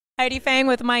Heidi Fang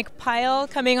with Mike Pyle,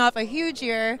 coming off a huge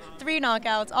year, 3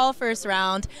 knockouts, all first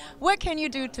round. What can you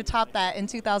do to top that in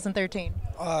 2013?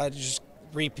 Just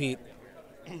repeat.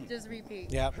 Just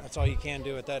repeat. Yeah, that's all you can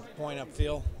do at that point, I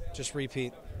feel. Just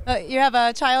repeat. You have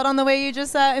a child on the way you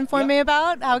just informed me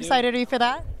about. How excited are you for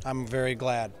that? I'm very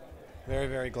glad. Very,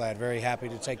 very glad. Very happy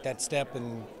to take that step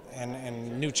and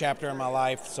new chapter in my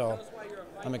life, so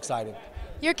I'm excited.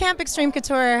 Your Camp Extreme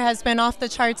Couture has been off the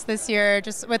charts this year,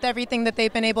 just with everything that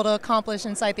they've been able to accomplish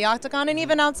inside the octagon and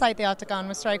even outside the octagon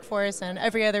with Strikeforce and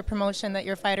every other promotion that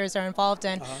your fighters are involved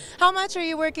in. How much are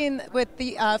you working with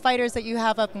the fighters that you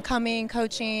have up and coming,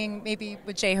 coaching, maybe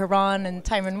with Jay Haran and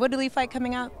Tyron Woodley fight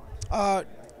coming up?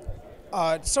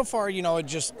 So far,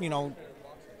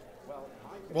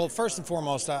 well, first and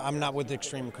foremost, I'm not with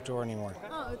Extreme Couture anymore.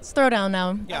 Oh, it's Throwdown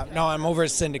now. Yeah, no, I'm over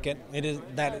at Syndicate. It is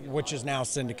that which is now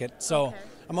Syndicate. So okay.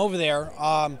 I'm over there.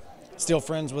 Still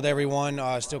friends with everyone.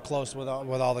 Still close with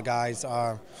all the guys.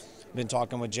 Been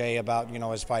talking with Jay about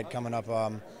his fight coming up.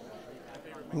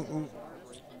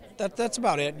 That's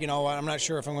about it. I'm not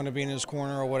sure if I'm going to be in his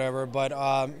corner or whatever, but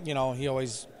he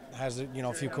always has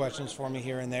a few questions for me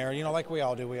here and there. Like we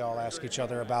all do. We all ask each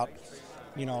other about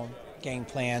game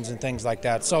plans and things like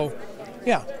that. So,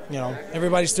 yeah,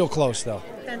 everybody's still close though.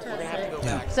 Fantastic.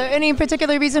 Yeah. So, any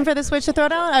particular reason for the switch to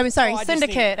Throwdown? I'm sorry,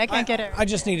 Syndicate. I can't get it. I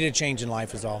just needed a change in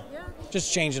life, is all. Yeah. Just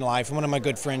a change in life. One of my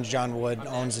good friends, John Wood,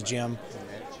 owns the gym.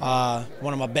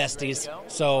 One of my besties.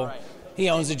 So, he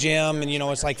owns the gym, and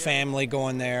it's like family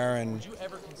going there, and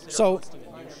so,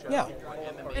 yeah.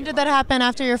 And did that happen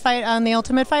after your fight on The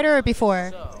Ultimate Fighter or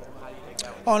before?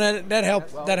 Oh, that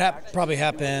helped. Probably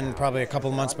happened a couple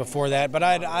of months before that. But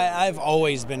I've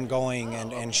always been going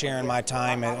and sharing my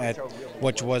time at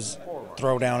which was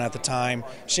Throwdown at the time,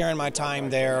 sharing my time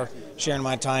there, sharing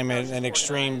my time at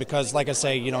Extreme because, like I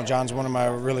say, John's one of my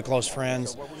really close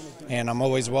friends, and I'm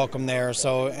always welcome there.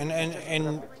 So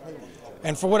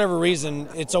and for whatever reason,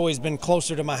 it's always been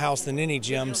closer to my house than any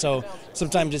gym. So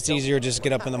sometimes it's easier just to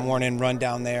get up in the morning, run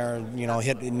down there,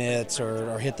 hit the mitts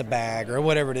or hit the bag or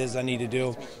whatever it is I need to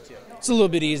do. It's a little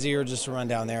bit easier just to run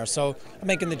down there. So I'm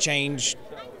making the change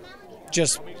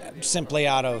just simply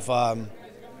out of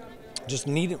just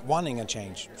wanting a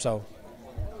change. So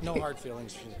no hard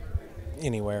feelings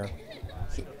anywhere.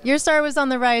 Your star was on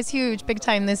the rise huge, big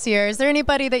time this year. Is there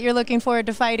anybody that you're looking forward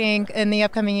to fighting in the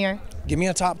upcoming year? Give me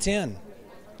a top 10.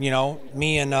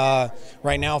 Me and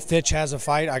right now Fitch has a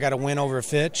fight. I got to win over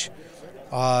Fitch.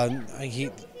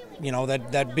 That'd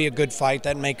be a good fight.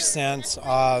 That makes sense.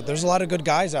 There's a lot of good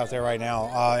guys out there right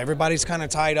now. Everybody's kind of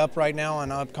tied up right now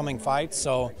on upcoming fights,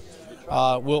 so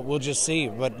we'll just see.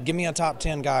 But give me a top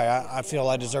 10 guy. I feel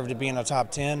I deserve to be in a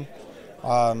top 10.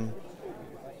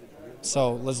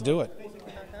 So let's do it.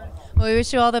 Well, we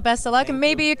wish you all the best of luck, and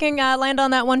maybe you can land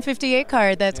on that 158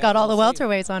 card that's got all the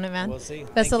welterweights on it, man. We'll see.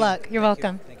 Best of luck. You're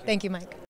welcome. Thank you, Mike.